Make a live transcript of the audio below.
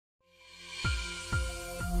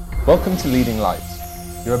Welcome to Leading Lights.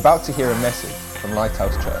 You're about to hear a message from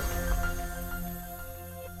Lighthouse Church.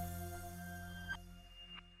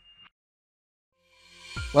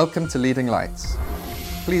 Welcome to Leading Lights.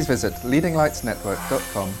 Please visit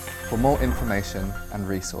leadinglightsnetwork.com for more information and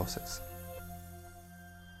resources.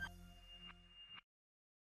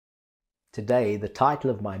 Today, the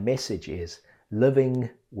title of my message is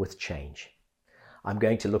Living with Change. I'm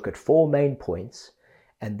going to look at 4 main points,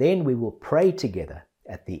 and then we will pray together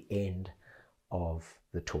at the end of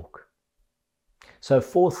the talk. So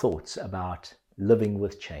 4 thoughts about living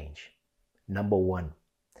with change. Number 1,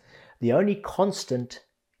 the only constant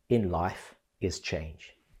in life is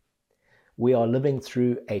change. We are living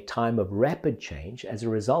through a time of rapid change as a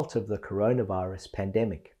result of the coronavirus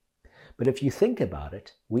pandemic. But if you think about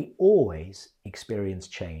it, we always experience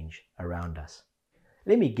change around us.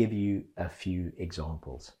 Let me give you a few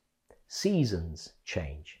examples. Seasons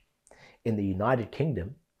change. In the United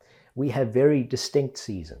Kingdom, we have very distinct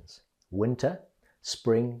seasons. Winter,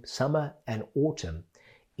 spring, summer, and autumn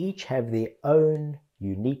each have their own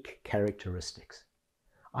unique characteristics.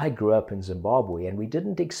 I grew up in Zimbabwe, and we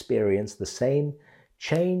didn't experience the same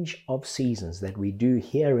change of seasons that we do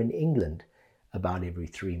here in England about every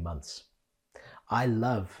 3 months. I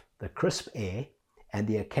love the crisp air and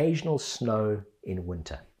the occasional snow in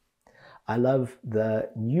winter. I love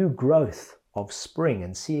the new growth of spring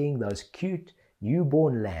and seeing those cute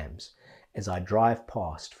newborn lambs as I drive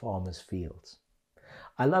past farmers' fields.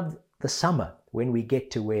 I love the summer when we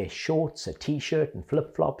get to wear shorts, a t-shirt and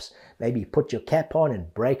flip-flops, maybe put your cap on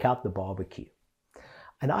and break out the barbecue.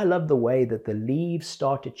 And I love the way that the leaves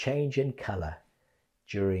start to change in color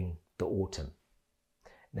during the autumn.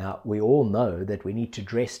 Now, we all know that we need to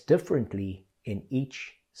dress differently in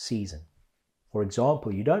each season. For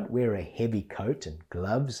example, you don't wear a heavy coat and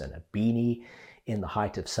gloves and a beanie in the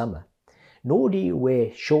height of summer, nor do you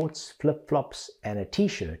wear shorts, flip-flops and a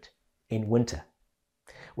t-shirt in winter.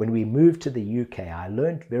 When we moved to the UK, I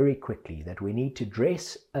learned very quickly that we need to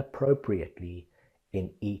dress appropriately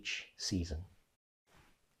in each season.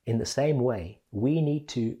 In the same way, we need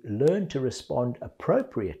to learn to respond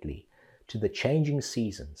appropriately to the changing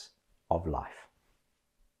seasons of life.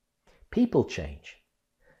 People change.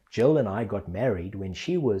 Jill and I got married when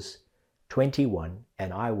she was 21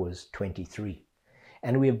 and I was 23.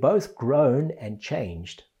 And we have both grown and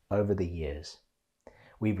changed over the years.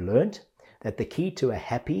 We've learned that the key to a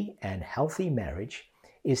happy and healthy marriage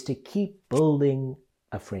is to keep building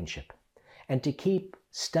a friendship and to keep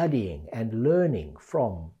studying and learning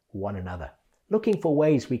from one another, looking for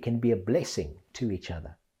ways we can be a blessing to each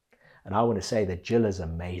other. And I want to say that Jill is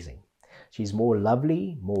amazing. She's more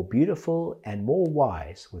lovely, more beautiful, and more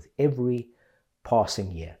wise with every passing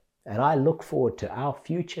year. And I look forward to our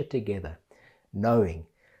future together, knowing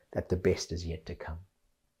that the best is yet to come.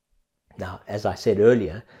 Now, as I said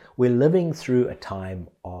earlier, we're living through a time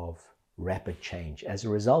of rapid change as a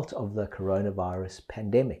result of the coronavirus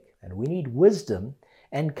pandemic, and we need wisdom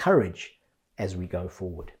and courage as we go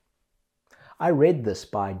forward. I read this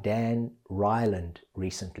by Dan Reiland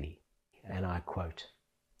recently, and I quote,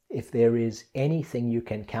 "If there is anything you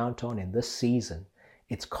can count on in this season,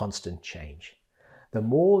 it's constant change. The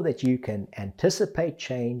more that you can anticipate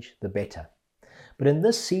change, the better. But in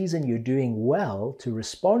this season, you're doing well to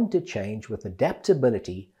respond to change with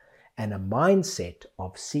adaptability and a mindset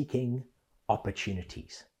of seeking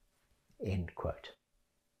opportunities." End quote.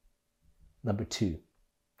 Number 2,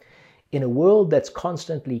 in a world that's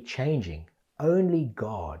constantly changing, only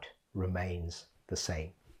God remains the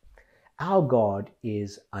same. Our God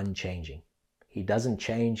is unchanging. He doesn't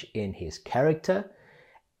change in His character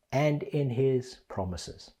and in His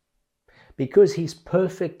promises. Because He's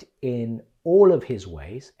perfect in all of His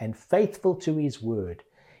ways and faithful to His word,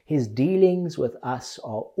 His dealings with us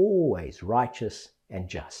are always righteous and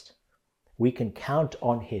just. We can count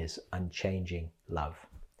on His unchanging love.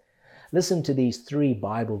 Listen to these 3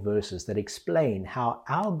 Bible verses that explain how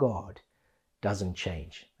our God doesn't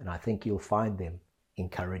change, and I think you'll find them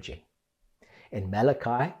encouraging. In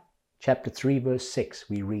Malachi chapter 3 verse 6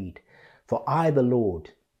 we read, "For I, the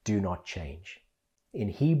Lord, do not change." In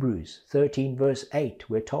Hebrews 13 verse 8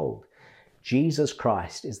 we're told, "Jesus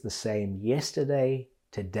Christ is the same yesterday,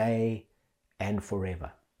 today, and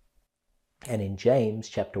forever." And in James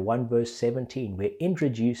chapter 1 verse 17 we're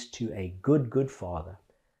introduced to a good Father.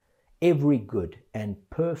 "Every good and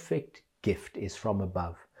perfect gift is from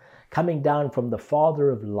above, coming down from the Father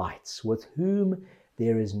of lights, with whom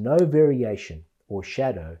there is no variation or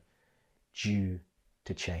shadow due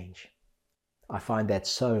to change." I find that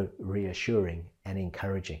so reassuring and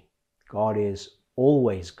encouraging. God is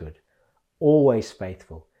always good, always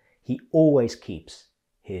faithful. He always keeps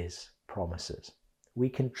his promises. We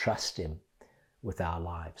can trust him with our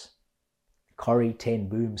lives. Corrie ten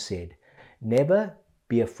Boom said, "Never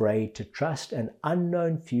be afraid to trust an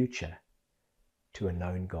unknown future to a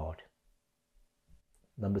known God."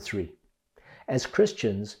 Number 3, as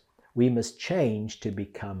Christians, we must change to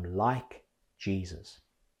become like Jesus.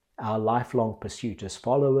 Our lifelong pursuit as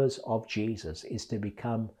followers of Jesus is to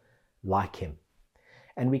become like him.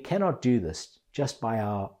 And we cannot do this just by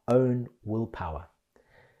our own willpower.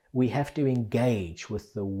 We have to engage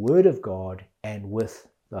with the Word of God and with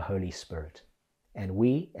the Holy Spirit. And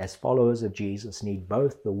we, as followers of Jesus, need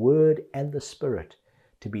both the Word and the Spirit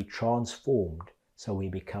to be transformed so we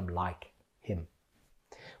become like him.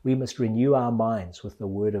 We must renew our minds with the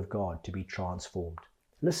Word of God to be transformed.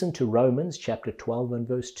 Listen to Romans chapter 12 and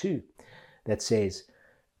verse 2 that says,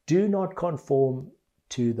 "Do not conform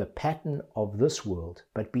to the pattern of this world,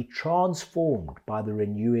 but be transformed by the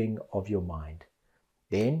renewing of your mind.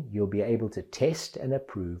 Then you'll be able to test and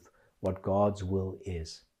approve what God's will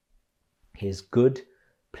is, his good,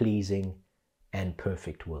 pleasing, and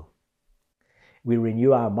perfect will." We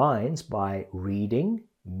renew our minds by reading,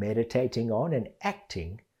 meditating on, and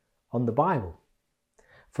acting on the Bible.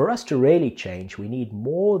 For us to really change, we need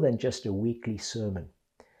more than just a weekly sermon,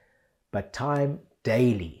 but time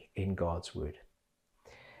daily in God's Word.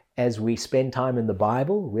 As we spend time in the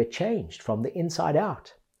Bible, we're changed from the inside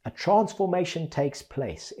out. A transformation takes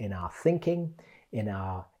place in our thinking, in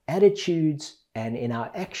our attitudes, and in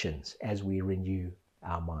our actions as we renew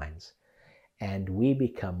our minds. And we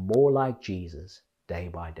become more like Jesus day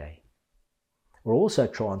by day. We're also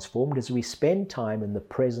transformed as we spend time in the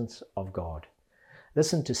presence of God.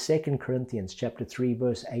 Listen to 2 Corinthians chapter 3,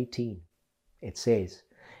 verse 18. It says,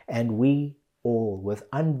 "And we all, with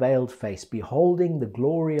unveiled face, beholding the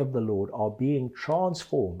glory of the Lord, are being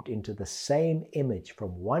transformed into the same image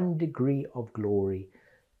from one degree of glory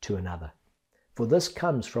to another. For this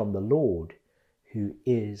comes from the Lord, who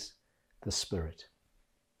is the Spirit."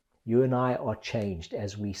 You and I are changed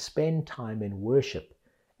as we spend time in worship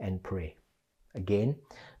and prayer. Again,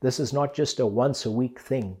 this is not just a once-a-week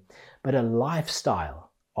thing, but a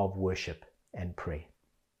lifestyle of worship and prayer.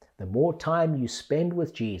 The more time you spend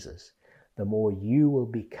with Jesus, the more you will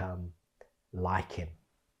become like him.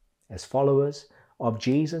 As followers of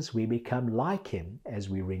Jesus, we become like him as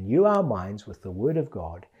we renew our minds with the Word of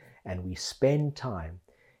God and we spend time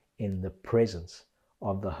in the presence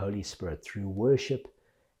of the Holy Spirit through worship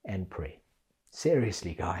and prayer.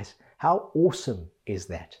 Seriously, guys, how awesome is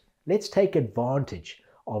that? Let's take advantage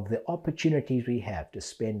of the opportunities we have to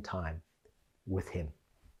spend time with him.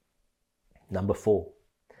 Number 4,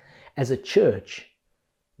 as a church,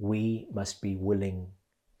 we must be willing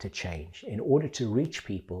to change in order to reach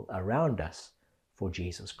people around us for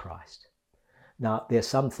Jesus Christ. Now, there are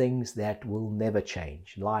some things that will never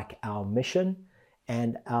change, like our mission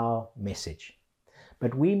and our message.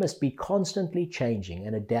 But we must be constantly changing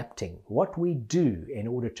and adapting what we do in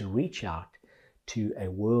order to reach out to a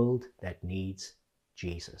world that needs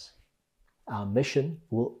Jesus. Our mission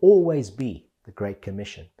will always be the Great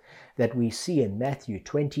Commission that we see in Matthew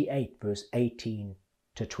 28, verse 18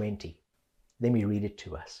 to 20. Let me read it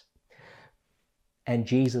to us. "And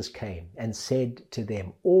Jesus came and said to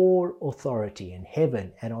them, 'All authority in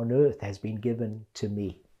heaven and on earth has been given to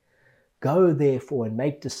me. Go therefore and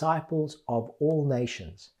make disciples of all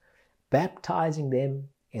nations, baptizing them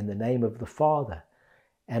in the name of the Father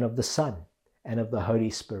and of the Son and of the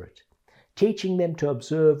Holy Spirit, teaching them to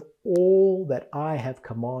observe all that I have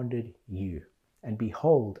commanded you. And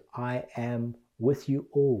behold, I am with you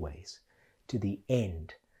always to the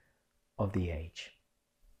end of the age.'"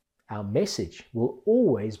 Our message will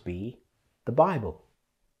always be the Bible.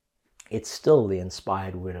 It's still the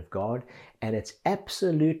inspired Word of God, and it's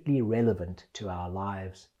absolutely relevant to our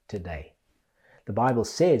lives today. The Bible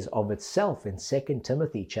says of itself in 2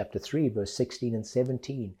 Timothy chapter 3, verse 16 and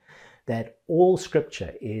 17, that all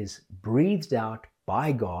Scripture is breathed out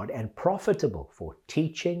by God and profitable for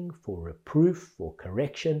teaching, for reproof, for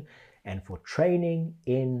correction, and for training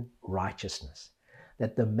in righteousness,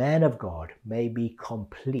 that the man of God may be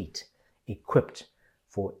complete, equipped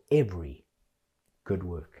for every good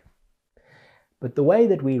work. But the way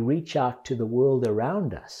that we reach out to the world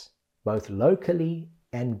around us, both locally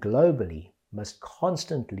and globally, must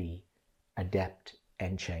constantly adapt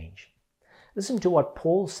and change. Listen to what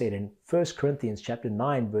Paul said in 1 Corinthians chapter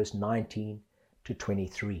 9, verse 19 to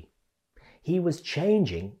 23. He was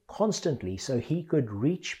changing constantly so he could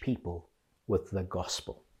reach people with the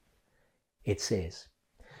gospel. It says,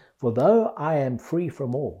 "For though I am free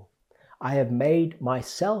from all, I have made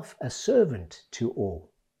myself a servant to all,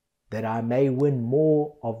 that I may win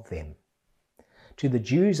more of them. To the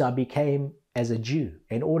Jews I became as a Jew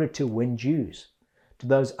in order to win Jews. To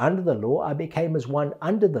those under the law I became as one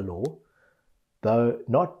under the law, though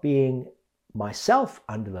not being myself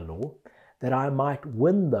under the law, that I might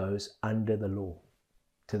win those under the law.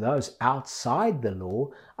 To those outside the law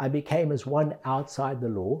I became as one outside the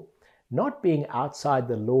law, not being outside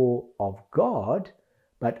the law of God,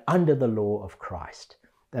 but under the law of Christ,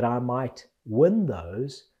 that I might win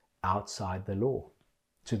those outside the law.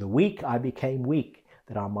 To the weak I became weak,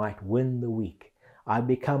 that I might win the weak. I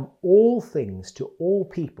become all things to all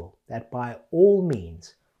people, that by all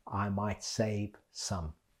means I might save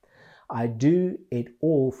some. I do it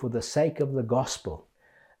all for the sake of the gospel,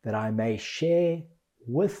 that I may share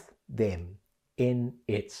with them in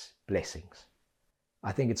its blessings.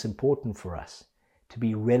 I think it's important for us to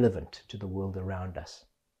be relevant to the world around us.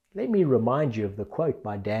 Let me remind you of the quote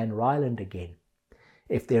by Dan Ryland again.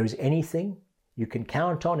 If there is anything you can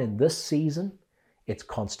count on in this season, it's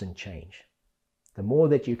constant change. The more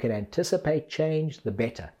that you can anticipate change, the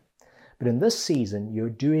better. But in this season, you're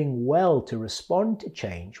doing well to respond to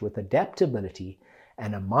change with adaptability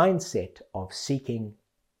and a mindset of seeking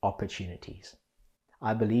opportunities.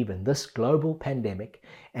 I believe in this global pandemic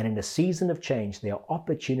and in a season of change, there are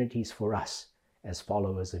opportunities for us as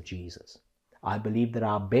followers of Jesus. I believe that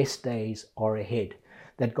our best days are ahead,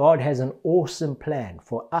 that God has an awesome plan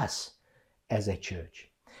for us as a church,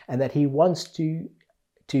 and that He wants to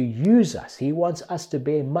use us. He wants us to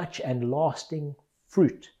bear much and lasting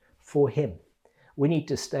fruit for Him. We need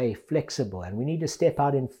to stay flexible and we need to step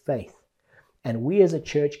out in faith. And we as a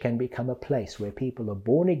church can become a place where people are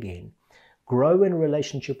born again, grow in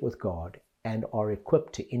relationship with God, and are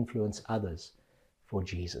equipped to influence others for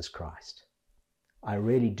Jesus Christ. I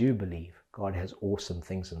really do believe God has awesome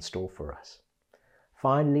things in store for us.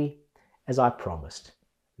 Finally, as I promised,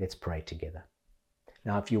 let's pray together.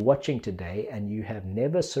 Now, if you're watching today and you have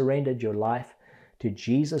never surrendered your life to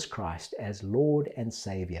Jesus Christ as Lord and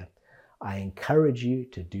Savior, I encourage you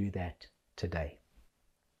to do that today.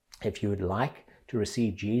 If you would like to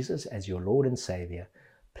receive Jesus as your Lord and Savior,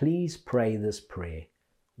 please pray this prayer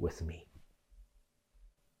with me.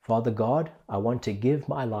 Father God, I want to give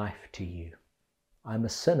my life to you. I'm a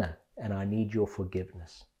sinner and I need your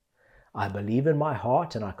forgiveness. I believe in my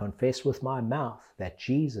heart and I confess with my mouth that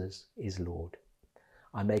Jesus is Lord.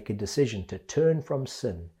 I make a decision to turn from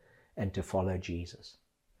sin and to follow Jesus.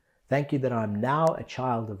 Thank you that I'm now a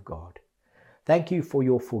child of God. Thank you for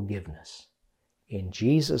your forgiveness. In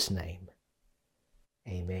Jesus' name,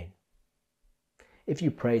 amen. If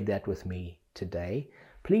you prayed that with me today,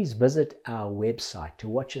 please visit our website to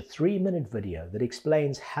watch a 3-minute video that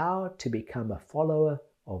explains how to become a follower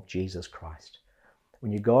of Jesus Christ.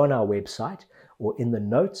 When you go on our website or in the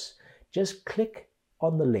notes, just click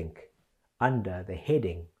on the link under the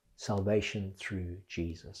heading Salvation Through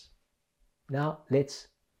Jesus. Now let's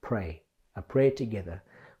pray a prayer together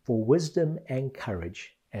for wisdom and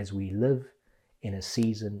courage as we live in a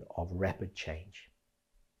season of rapid change.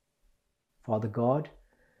 Father God,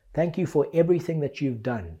 thank you for everything that you've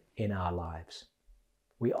done in our lives.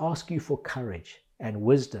 We ask you for courage and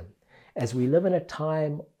wisdom as we live in a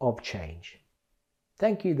time of change.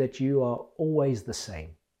 Thank you that you are always the same,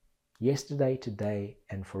 yesterday, today,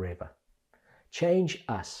 and forever. Change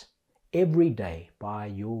us every day by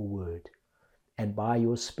your word and by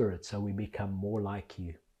your Spirit so we become more like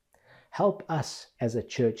you. Help us as a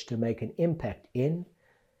church to make an impact in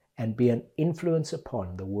and be an influence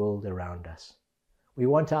upon the world around us. We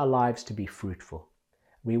want our lives to be fruitful.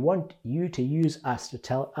 We want you to use us to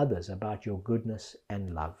tell others about your goodness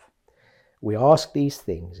and love. We ask these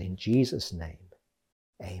things in Jesus' name.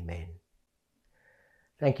 Amen.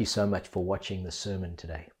 Thank you so much for watching the sermon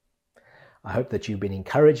today. I hope that you've been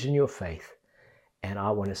encouraged in your faith, and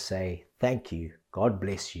I want to say thank you. God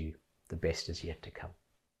bless you. The best is yet to come.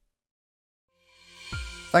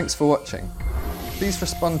 Thanks for watching. Please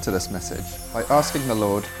respond to this message by asking the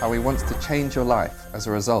Lord how He wants to change your life as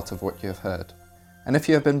a result of what you have heard. And if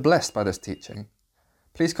you have been blessed by this teaching,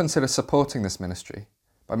 please consider supporting this ministry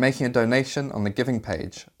by making a donation on the giving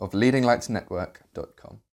page of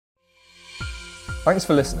leadinglightsnetwork.com. Thanks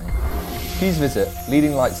for listening. Please visit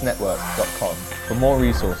leadinglightsnetwork.com for more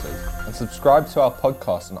resources and subscribe to our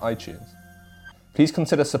podcast on iTunes. Please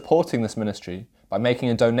consider supporting this ministry by making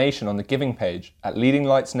a donation on the giving page at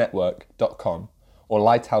leadinglightsnetwork.com or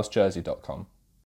lighthousejersey.com.